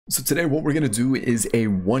So today what we're going to do is a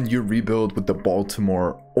one-year rebuild with the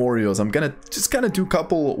Baltimore Orioles. I'm going to just kind of do a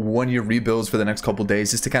couple one-year rebuilds for the next couple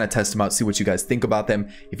days just to kind of test them out, see what you guys think about them.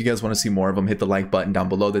 If you guys want to see more of them, hit the like button down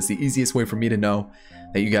below. That's the easiest way for me to know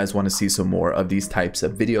that you guys want to see some more of these types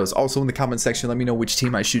of videos. Also in the comment section, let me know which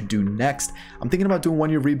team I should do next. I'm thinking about doing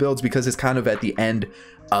one-year rebuilds because it's kind of at the end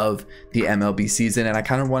of the MLB season and I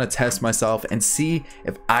kind of want to test myself and see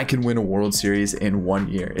if I can win a World Series in 1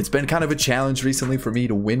 year. It's been kind of a challenge recently for me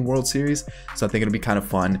to win World Series, so I think it'll be kind of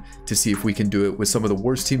fun to see if we can do it with some of the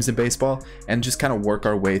worst teams in baseball and just kind of work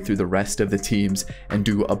our way through the rest of the teams and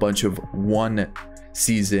do a bunch of one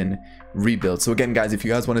season rebuild. So again guys, if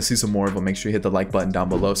you guys want to see some more of them, make sure you hit the like button down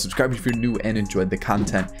below, subscribe if you're new and enjoyed the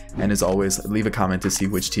content, and as always, leave a comment to see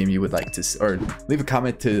which team you would like to see, or leave a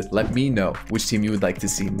comment to let me know which team you would like to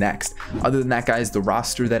see next. Other than that guys, the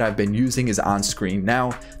roster that I've been using is on screen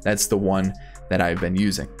now. That's the one that I've been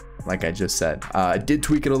using, like I just said. I did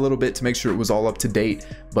tweak it a little bit to make sure it was all up to date,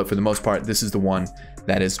 but for the most part this is the one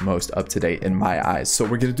that is most up to date in my eyes. So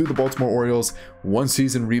we're going to do the Baltimore Orioles one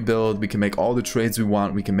season rebuild. We can make all the trades we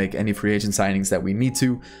want, we can make any free agent signings that we need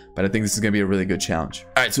to, but I think this is going to be a really good challenge.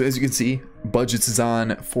 All right, so as you can see, budgets is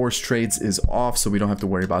on, forced trades is off, so we don't have to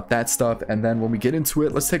worry about that stuff. And then when we get into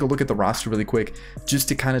it, let's take a look at the roster really quick just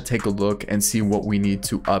to kind of take a look and see what we need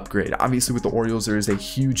to upgrade. Obviously with the Orioles there is a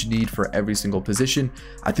huge need for every single position.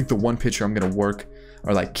 I think the one pitcher I'm going to work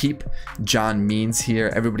or like keep John Means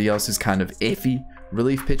here. Everybody else is kind of iffy.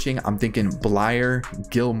 Relief pitching, I'm thinking Blyer,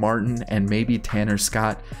 Gil Martin, and maybe Tanner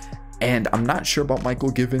Scott. And I'm not sure about Michael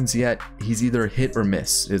Givens yet. He's either hit or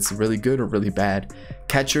miss. It's really good or really bad.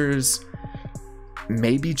 Catchers,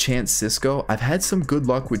 maybe Chance Sisco. I've had some good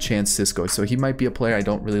luck with Chance Sisco, so he might be a player I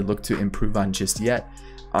don't really look to improve on just yet.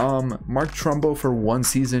 Mark Trumbo for one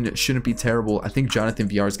season shouldn't be terrible. I think Jonathan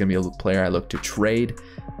VR is going to be a player I look to trade.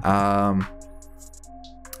 And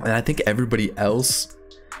I think everybody else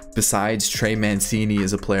besides Trey Mancini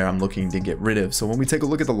is a player I'm looking to get rid of. So when we take a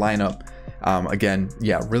look at the lineup, again,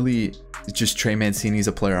 yeah, really just Trey Mancini is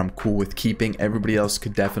a player I'm cool with keeping. Everybody else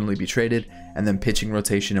could definitely be traded, and then pitching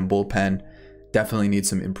rotation and bullpen definitely need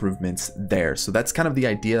some improvements there. So that's kind of the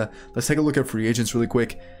idea. Let's take a look at free agents really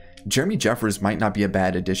quick. Jeremy Jeffers might not be a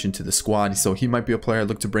bad addition to the squad, so he might be a player I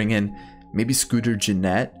look to bring in. Maybe Scooter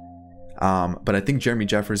Gennett. But I think Jeremy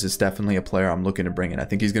Jeffers is definitely a player I'm looking to bring in. I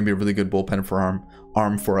think he's going to be a really good bullpen for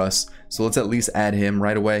arm for us. So let's at least add him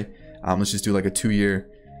right away. Let's just do like a 2-year,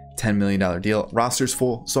 $10 million deal. Roster's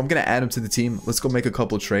full, so I'm going to add him to the team. Let's go make a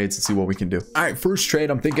couple trades and see what we can do. All right, first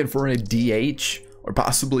trade, I'm thinking for a DH or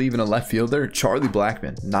possibly even a left fielder. Charlie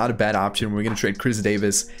Blackmon, not a bad option. We're going to trade Chris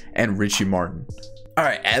Davis and Richie Martin. All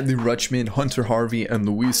right, Adley Rutschman, Hunter Harvey, and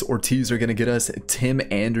Luis Ortiz are going to get us Tim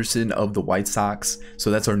Anderson of the White Sox. So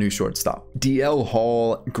that's our new shortstop. DL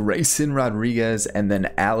Hall, Grayson Rodriguez, and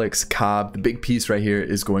then Alex Cobb. The big piece right here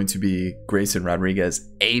is going to be Grayson Rodriguez,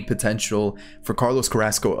 a potential for Carlos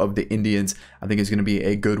Carrasco of the Indians. I think he's going to be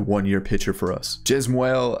a good one-year pitcher for us.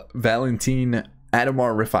 Jesmuel Valentin,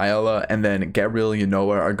 Adamar Rafaela, and then Gabriel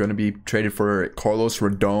Yanoa are going to be traded for Carlos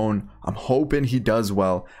Rodon. I'm hoping he does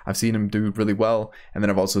well. I've seen him do really well, and then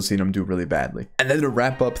I've also seen him do really badly. And then to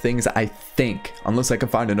wrap up things, I think, unless I can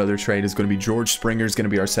find another trade, is going to be George Springer is going to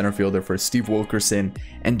be our center fielder for Steve Wilkerson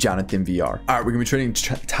and Jonathan VR. All right, we're going to be trading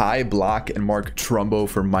Ty Block and Mark Trumbo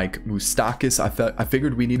for Mike Moustakas. I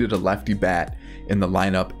figured we needed a lefty bat in the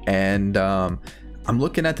lineup, and I'm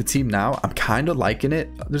looking at the team now. I'm kind of liking it.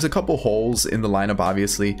 There's a couple holes in the lineup,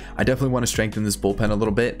 obviously. I definitely want to strengthen this bullpen a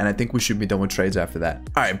little bit, and I think we should be done with trades after that.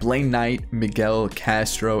 All right, Blaine Knight, Miguel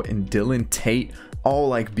Castro, and Dylan Tate, all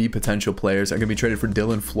like B potential players, are going to be traded for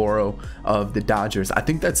Dylan Floro of the Dodgers. I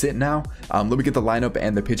think that's it now. Let me get the lineup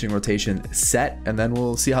and the pitching rotation set, and then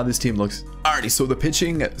we'll see how this team looks. Alrighty, so the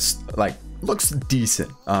pitching, looks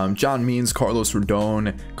decent. John Means, Carlos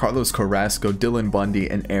Rodon, Carlos Carrasco, Dylan Bundy,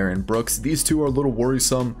 and Aaron Brooks. These two are a little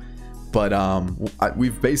worrisome, but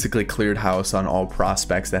we've basically cleared house on all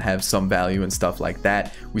prospects that have some value and stuff like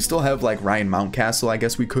that. We still have like Ryan Mountcastle, I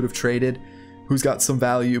guess we could have traded, who's got some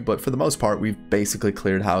value, but for the most part, we've basically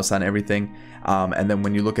cleared house on everything. And then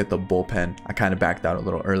when you look at the bullpen, I kind of backed out a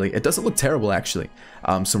little early. It doesn't look terrible, actually.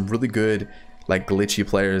 Some really good like glitchy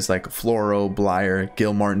players like Floro, Blyer,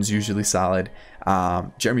 Gil Martin's usually solid.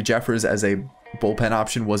 Jeremy Jeffers as a bullpen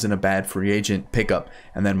option wasn't a bad free agent pickup.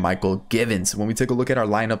 And then Michael Givens. When we take a look at our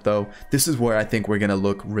lineup though, this is where I think we're going to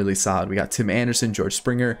look really solid. We got Tim Anderson, George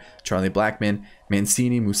Springer, Charlie Blackmon,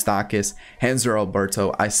 Mancini, Moustakas, Hanser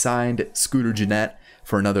Alberto. I signed Scooter Gennett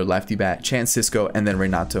for another lefty bat, Chance Sisco, and then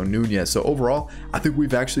Renato Nunez. So overall, I think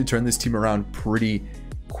we've actually turned this team around pretty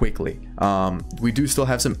quickly. We do still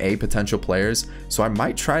have some A potential players, so I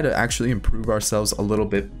might try to actually improve ourselves a little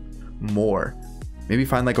bit more. Maybe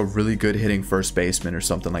find like a really good hitting first baseman or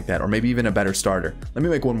something like that, or maybe even a better starter. Let me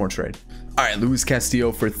make one more trade. All right, Luis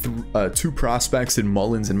Castillo for 2 prospects in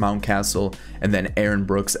Mullins and Mountcastle, and then Aaron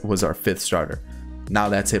Brooks was our 5th starter. Now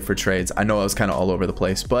that's it for trades. I know I was kind of all over the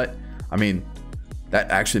place, but I mean, that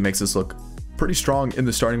actually makes us look pretty strong in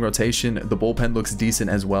the starting rotation. The bullpen looks decent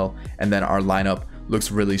as well, and then our lineup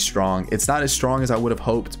looks really strong. It's not as strong as I would have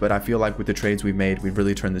hoped, but I feel like with the trades we've made, we've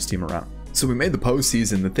really turned this team around. So we made the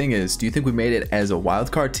postseason. The thing is, do you think we made it as a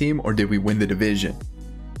wildcard team, or did we win the division?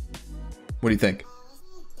 What do you think?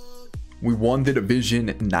 We won the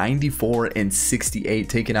division 94-68,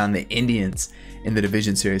 taking on the Indians in the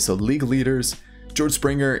division series. So league leaders, George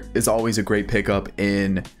Springer is always a great pickup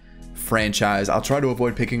in franchise. I'll try to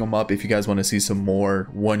avoid picking them up. If you guys want to see some more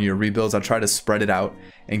one-year rebuilds, I'll try to spread it out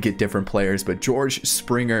and get different players. But George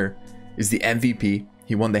Springer is the MVP.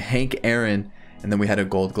 He won the Hank Aaron, and then we had a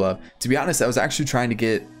Gold Glove. To be honest, I was actually trying to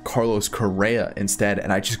get Carlos Correa instead,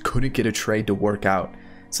 and I just couldn't get a trade to work out.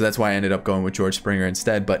 So that's why I ended up going with George Springer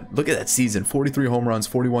instead. But look at that season: 43 home runs,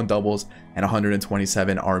 41 doubles, and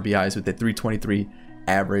 127 RBIs with a 323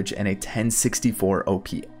 average and a 1064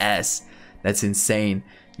 OPS. That's insane.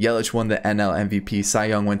 Yelich won the NL MVP. Cy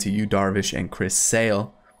Young went to Yu Darvish and Chris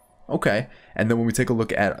Sale. Okay, and then when we take a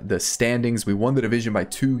look at the standings, we won the division by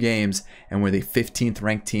 2 games, and we're the 15th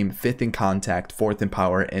ranked team, 5th in contact, 4th in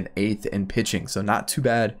power, and 8th in pitching. So not too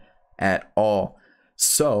bad at all.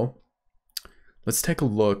 So let's take a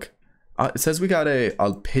look. It says we got a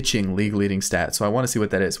pitching league leading stat, so I want to see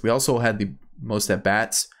what that is. We also had the most at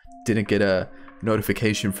bats. Didn't get a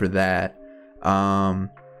notification for that.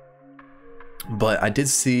 But I did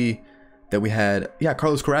see that we had, yeah,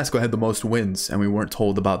 Carlos Carrasco had the most wins, and we weren't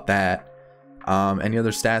told about that. Any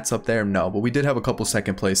other stats up there? No, but we did have a couple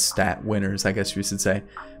second place stat winners, I guess you should say.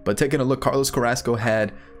 But taking a look, Carlos Carrasco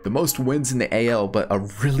had the most wins in the AL, but a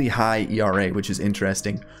really high ERA, which is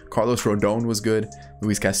interesting. Carlos Rodon was good.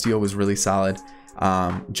 Luis Castillo was really solid.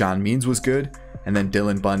 John Means was good. And then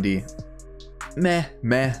Dylan Bundy, meh,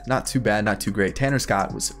 not too bad, not too great. Tanner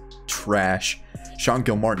Scott was trash. Sean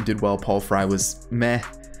Gilmartin did well. Paul Fry was meh.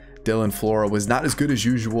 Dylan Flora was not as good as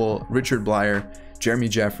usual. Richard Blyer, Jeremy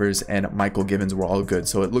Jeffers, and Michael Givens were all good.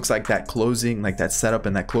 So it looks like that closing, like that setup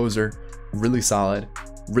and that closer, really solid,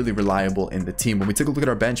 really reliable in the team. When we took a look at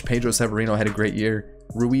our bench, Pedro Severino had a great year.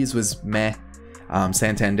 Ruiz was meh.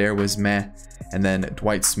 Santander was meh. And then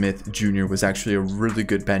Dwight Smith Jr. was actually a really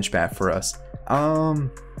good bench bat for us.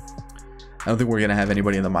 I don't think we're going to have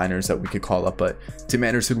anybody in the minors that we could call up, but Tim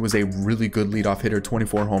Anderson was a really good leadoff hitter,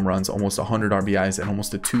 24 home runs, almost 100 RBIs, and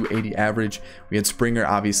almost a 280 average. We had Springer,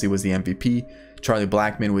 obviously, was the MVP. Charlie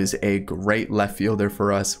Blackmon was a great left fielder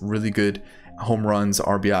for us, really good home runs,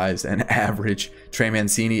 RBIs, and average. Trey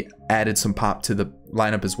Mancini added some pop to the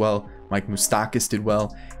lineup as well. Mike Moustakas did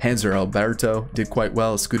well. Hanser Alberto did quite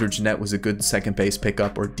well. Scooter Gennett was a good second base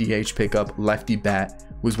pickup or DH pickup. Lefty bat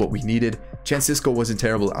was what we needed. Francisco wasn't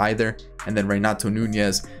terrible either. And then Renato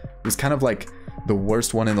Nunez was kind of like the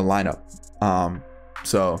worst one in the lineup.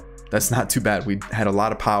 So that's not too bad. We had a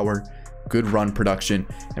lot of power, good run production,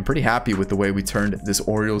 and pretty happy with the way we turned this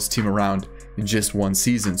Orioles team around in just one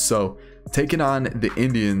season. So taking on the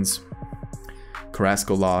Indians,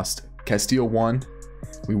 Carrasco lost. Castillo won.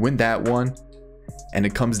 We win that one, and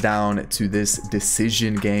it comes down to this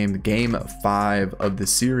decision game, game 5 of the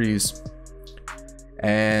series,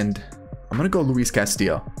 and I'm gonna go Luis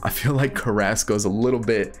Castillo. I feel like Carrasco's a little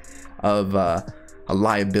bit of a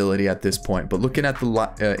liability at this point, but looking at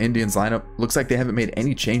the Indians lineup, looks like they haven't made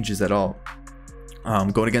any changes at all.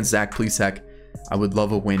 Going against Zach Plesac, I would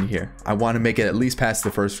love a win here. I want to make it at least past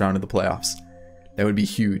the first round of the playoffs. That would be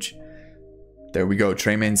huge. There we go.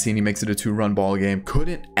 Trey Mancini makes it a 2-run ball game.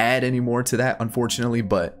 Couldn't add any more to that, unfortunately,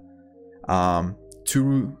 but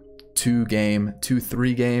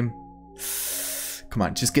 2-3 game. Come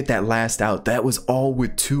on, just get that last out. That was all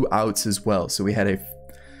with 2 outs as well. So we had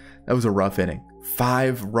that was a rough inning.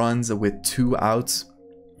 5 runs with 2 outs.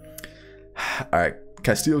 All right,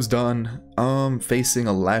 Castillo's done. Facing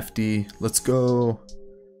a lefty. Let's go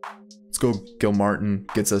Gilmartin.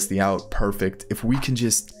 Gets us the out. Perfect. If we can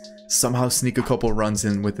just somehow sneak a couple runs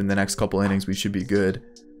in within the next couple innings, we should be good.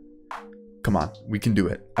 Come on, we can do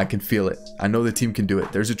it. I can feel it. I know the team can do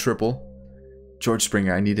it. There's a triple. George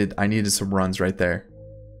Springer, I needed some runs right there.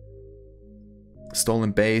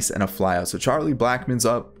 Stolen base and a flyout. So Charlie Blackmon's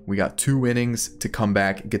up. We got 2 innings to come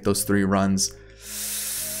back and get those 3 runs.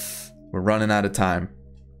 We're running out of time.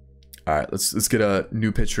 All right, let's get a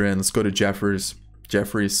new pitcher in. Let's go to Jeffries,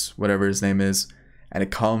 whatever his name is. And it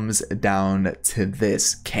comes down to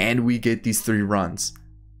this. Can we get these 3 runs?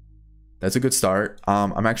 That's a good start.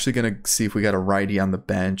 I'm actually going to see if we got a righty on the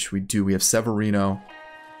bench. We do. We have Severino.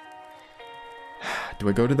 Do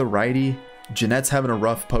I go to the righty? Jeanette's having a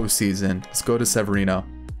rough postseason. Let's go to Severino.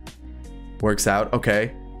 Works out.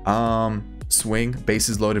 Okay. Swing.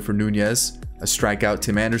 Bases loaded for Nunez. A strikeout,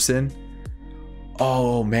 Tim Anderson.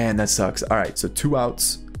 Oh, man, that sucks. All right, so 2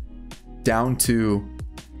 outs. Down to...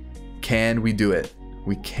 Can we do it?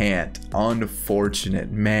 We can't.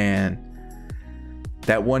 Unfortunate, man.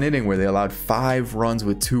 That 1 inning where they allowed 5 runs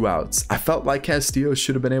with 2 outs. I felt like Castillo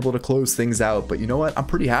should have been able to close things out, but you know what? I'm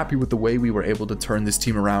pretty happy with the way we were able to turn this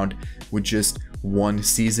team around with just 1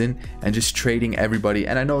 season and just trading everybody.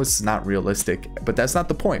 And I know it's not realistic, but that's not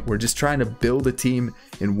the point. We're just trying to build a team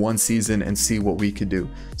in 1 season and see what we could do.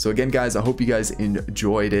 So again, guys, I hope you guys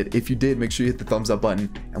enjoyed it. If you did, make sure you hit the thumbs up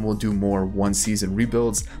button and we'll do more 1 season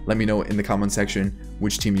rebuilds. Let me know in the comment section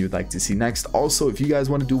which team you'd like to see next. Also, if you guys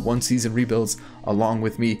want to do 1 season rebuilds along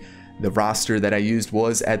with me, the roster that I used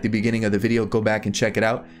was at the beginning of the video. Go back and check it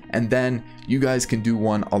out, and then you guys can do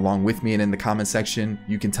one along with me, and in the comment section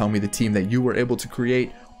you can tell me the team that you were able to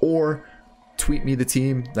create, or tweet me the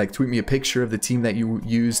team, like tweet me a picture of the team that you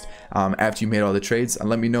used after you made all the trades, and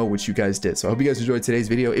let me know what you guys did. So I hope you guys enjoyed today's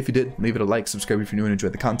video. If you did, leave it a like, subscribe if you're new and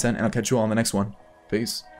enjoyed the content, and I'll catch you all in the next one. Peace.